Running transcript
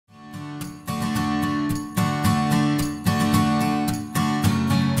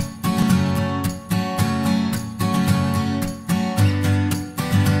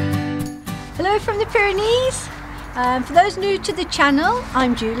Pyrenees. For those new to the channel,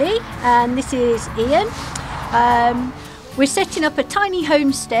 I'm Julie and this is Ian. We're setting up a tiny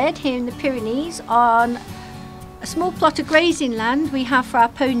homestead here in the Pyrenees on a small plot of grazing land we have for our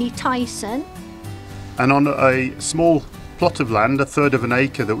pony Tyson. And on a small plot of land, a third of an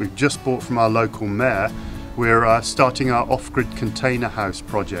acre that we've just bought from our local mayor, we're starting our off-grid container house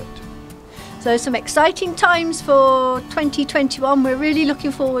project. So some exciting times for 2021. We're really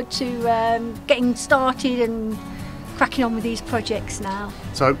looking forward to getting started and cracking on with these projects now.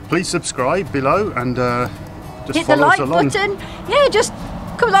 So please subscribe below and just hit the follow like us along. button. Yeah, just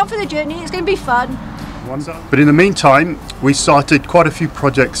come along for the journey. It's going to be fun. But in the meantime, we started quite a few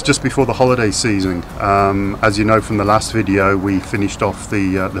projects just before the holiday season. As you know from the last video, we finished off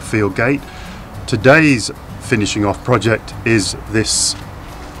the field gate. Today's finishing off project is this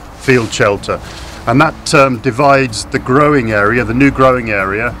field shelter, and that divides the growing area, the new growing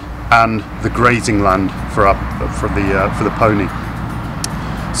area, and the grazing land for the pony.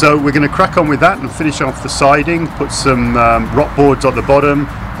 So we're going to crack on with that and finish off the siding, put some rock boards at the bottom,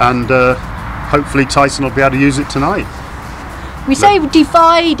 and hopefully Tyson will be able to use it tonight. We say we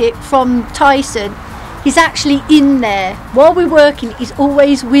divide it from Tyson. He's actually in there while we're working. He's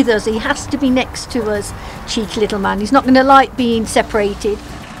always with us. He has to be next to us. Cheeky little man. He's not going to like being separated.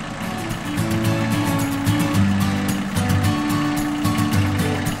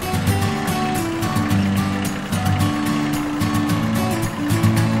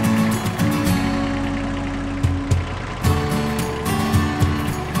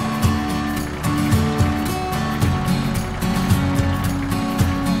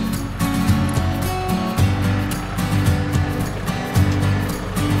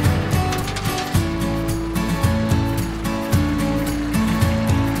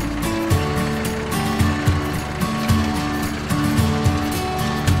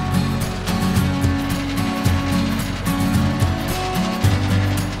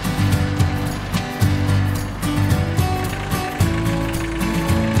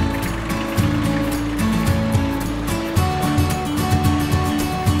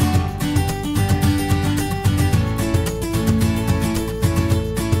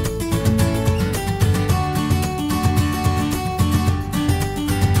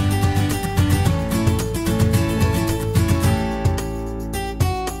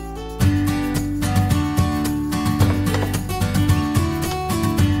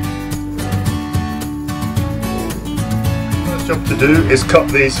 Job to do is cut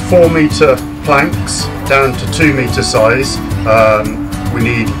these 4-meter planks down to 2-meter size. We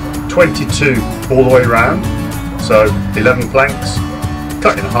need 22 all the way around, so 11 planks,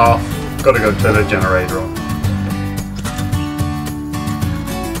 cut in half. Got to go turn the generator on.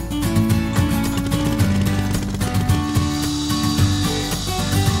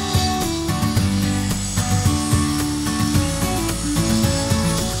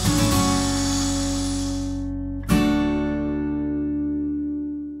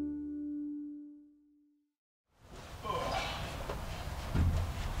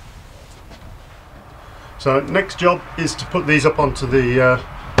 So next job is to put these up onto the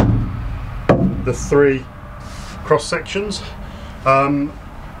 3 cross sections.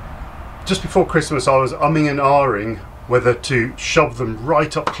 Just before Christmas I was umming and ahhing whether to shove them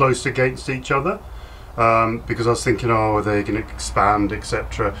right up close against each other, because I was thinking, oh, are they going to expand,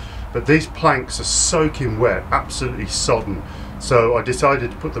 etc. But these planks are soaking wet, absolutely sodden, so I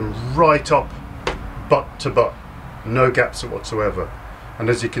decided to put them right up butt to butt, no gaps whatsoever. And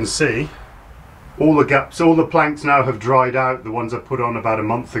as you can see, all the planks now have dried out, the ones I put on about a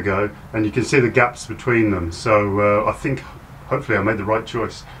month ago, and you can see the gaps between them. So I think hopefully I made the right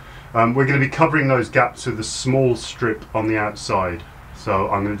choice. We're going to be covering those gaps with a small strip on the outside, so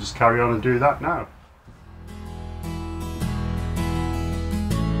I'm going to just carry on and do that now.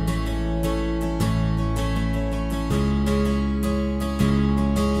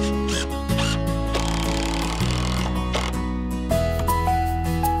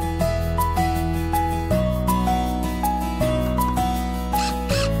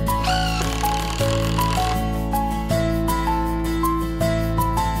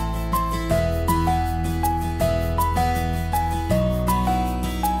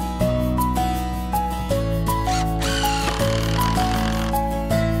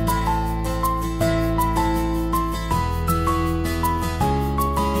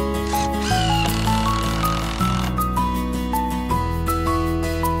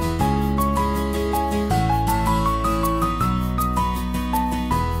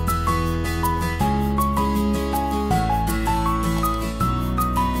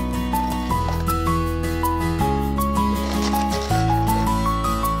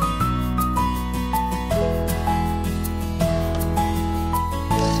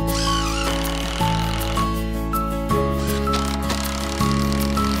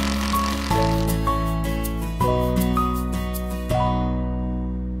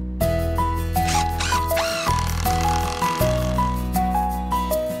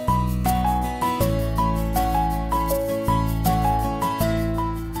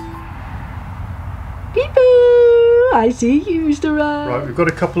 Tyson used a Right, we've got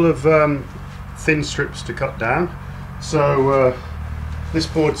a couple of thin strips to cut down. So this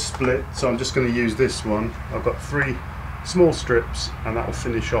board's split, so I'm just going to use this one. I've got 3 small strips, and that will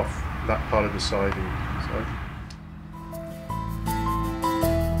finish off that part of the siding. So.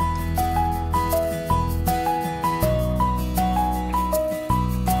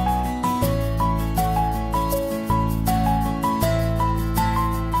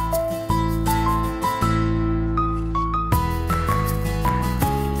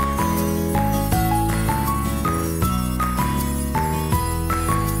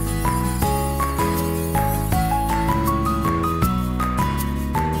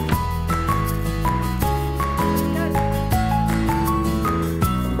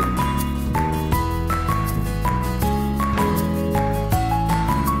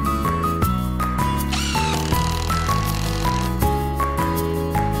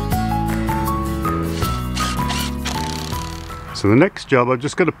 So the next job, I've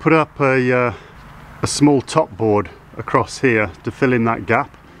just got to put up a small top board across here to fill in that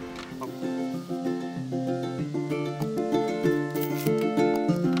gap.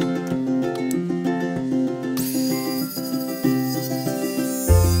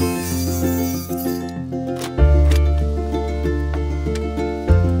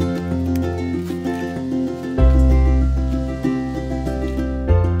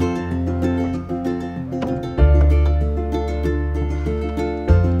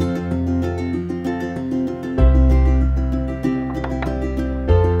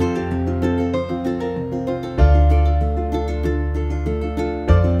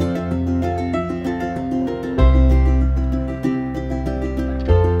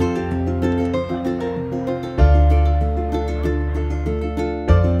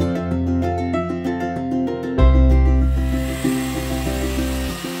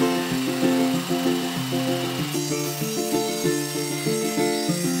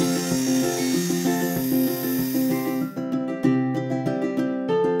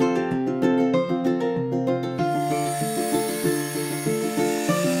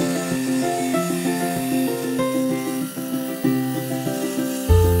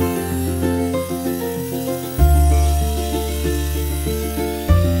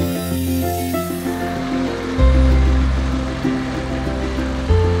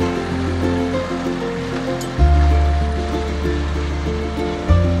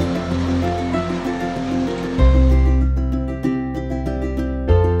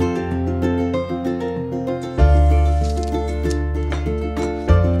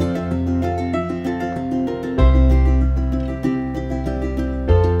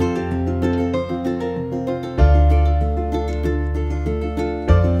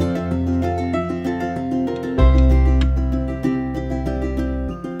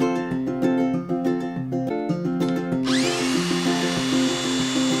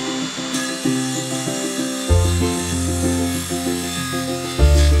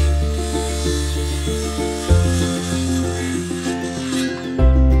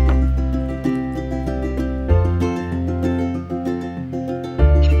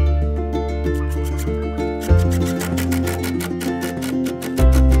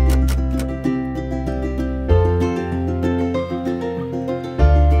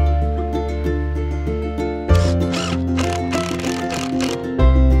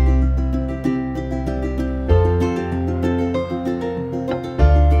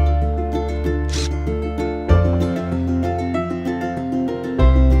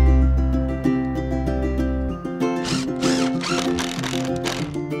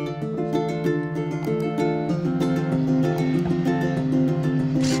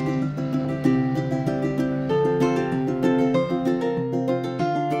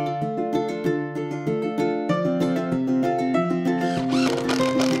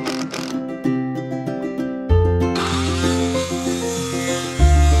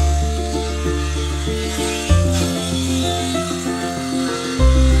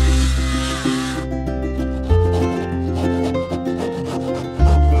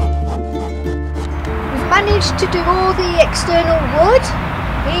 Managed to do all the external wood.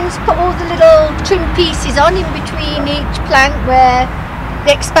 Ian's put all the little trim pieces on in between each plank where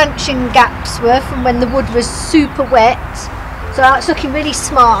the expansion gaps were from when the wood was super wet. So that's looking really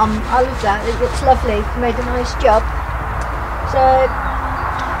smart. I love that. It looks lovely. Made a nice job. So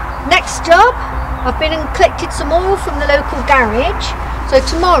next job, I've been and collected some oil from the local garage. So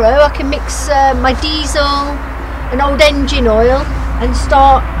tomorrow I can mix my diesel and old engine oil and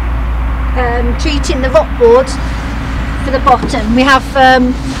start treating the rock boards for the bottom. We have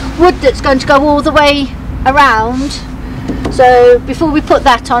wood that's going to go all the way around, so before we put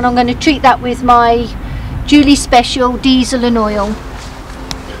that on I'm going to treat that with my Julie Special diesel and oil.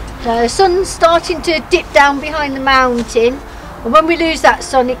 The sun's starting to dip down behind the mountain, and when we lose that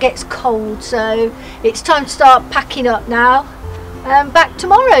sun it gets cold, so it's time to start packing up now and back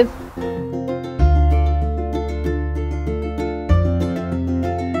tomorrow.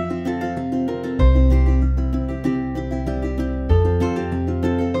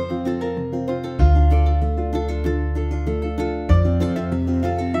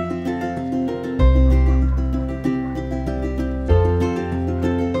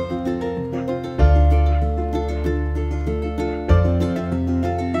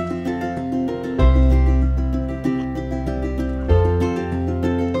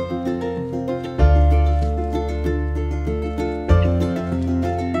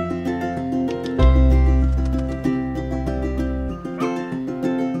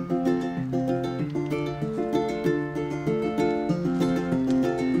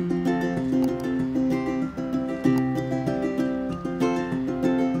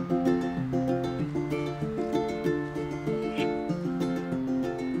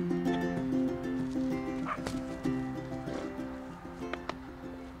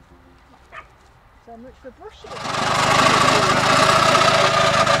 So much for brushing.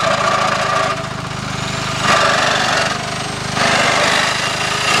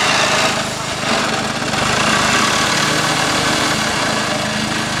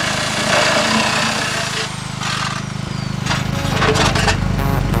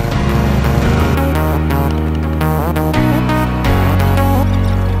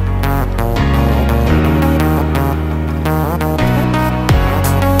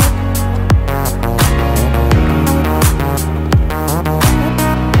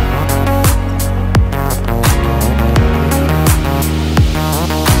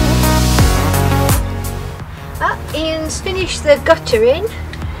 Finished the guttering.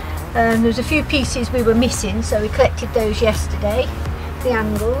 There was a few pieces we were missing, so we collected those yesterday, the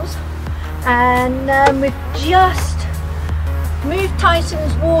angles, and we've just moved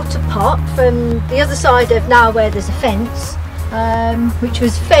Tyson's water pot from the other side of now where there's a fence, which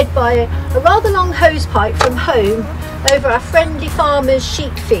was fed by a rather long hose pipe from home over our friendly farmer's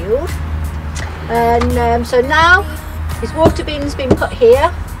sheep field, and so now his water bin's been put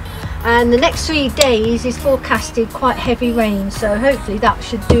here. And the next 3 days is forecasted quite heavy rain, so hopefully that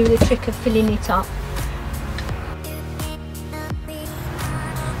should do the trick of filling it up.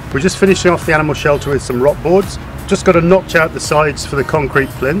 We're just finishing off the animal shelter with some rock boards. Just got to notch out the sides for the concrete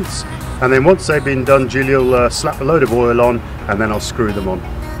plinths, and then once they've been done, Julie will slap a load of oil on, and then I'll screw them on.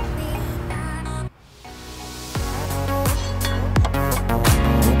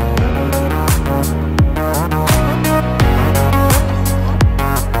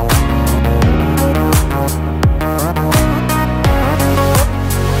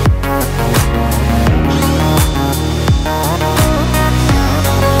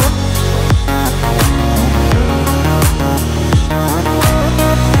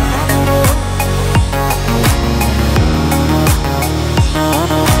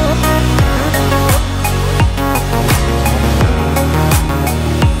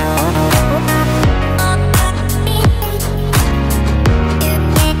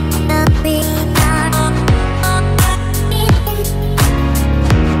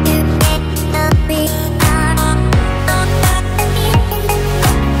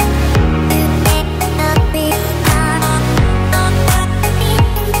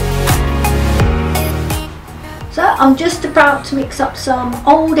 I'm just about to mix up some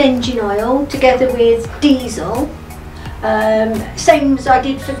old engine oil together with diesel, same as I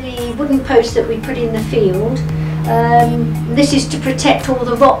did for the wooden post that we put in the field. This is to protect all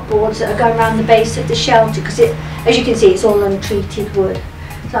the rock boards that are going around the base of the shelter, because as you can see, it's all untreated wood.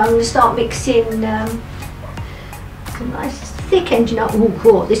 So I'm going to start mixing some nice thick engine oil. Oh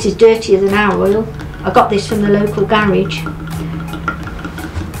cool, this is dirtier than our oil. I got this from the local garage.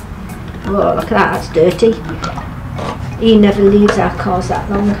 Oh, look at that, that's dirty. He never leaves our cars that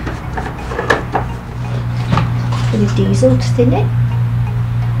long. Bit of diesel to thin it.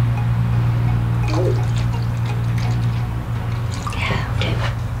 Yeah, do.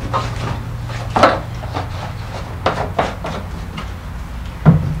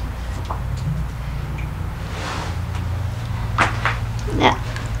 Yeah,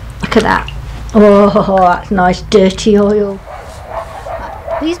 look at that. Oh, that's nice dirty oil.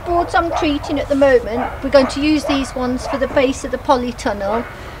 These boards I'm treating at the moment, we're going to use these ones for the base of the polytunnel,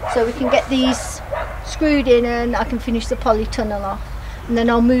 so we can get these screwed in and I can finish the polytunnel off. And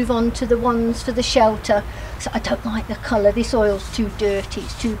then I'll move on to the ones for the shelter. So I don't like the colour, this oil's too dirty,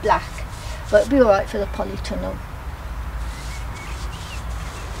 it's too black, but it'll be alright for the polytunnel.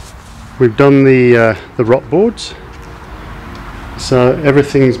 we've done the rock boards, so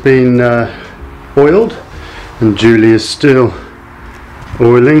everything's been oiled, and Julie is still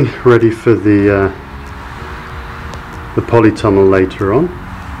oiling, ready for the polytunnel later on.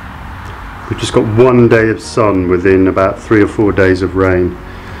 We've just got one day of sun within about 3 or 4 days of rain,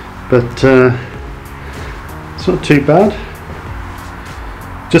 but it's not too bad.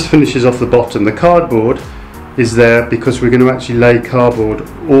 Just finishes off the bottom. The cardboard is there because we're going to actually lay cardboard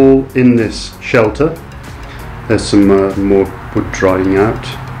all in this shelter. There's some more wood drying out,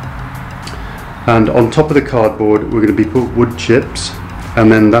 and on top of the cardboard we're going to be put wood chips,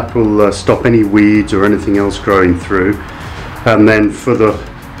 and then that will stop any weeds or anything else growing through. And then for the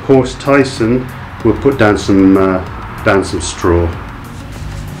horse Tyson, we'll put down some straw.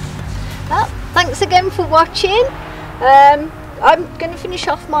 Well, thanks again for watching. I'm going to finish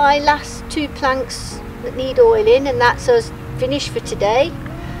off my last 2 planks that need oiling, and that's us finished for today.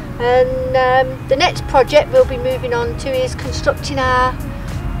 And the next project we'll be moving on to is constructing our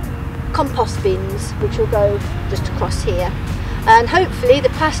compost bins, which will go just across here, and hopefully the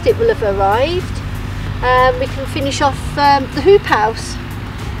plastic will have arrived and we can finish off the hoop house.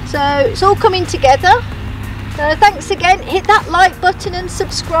 So it's all coming together. So thanks again, hit that like button and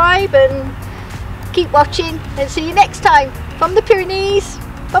subscribe, and keep watching, and see you next time from the Pyrenees.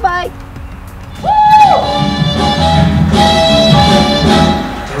 Bye bye.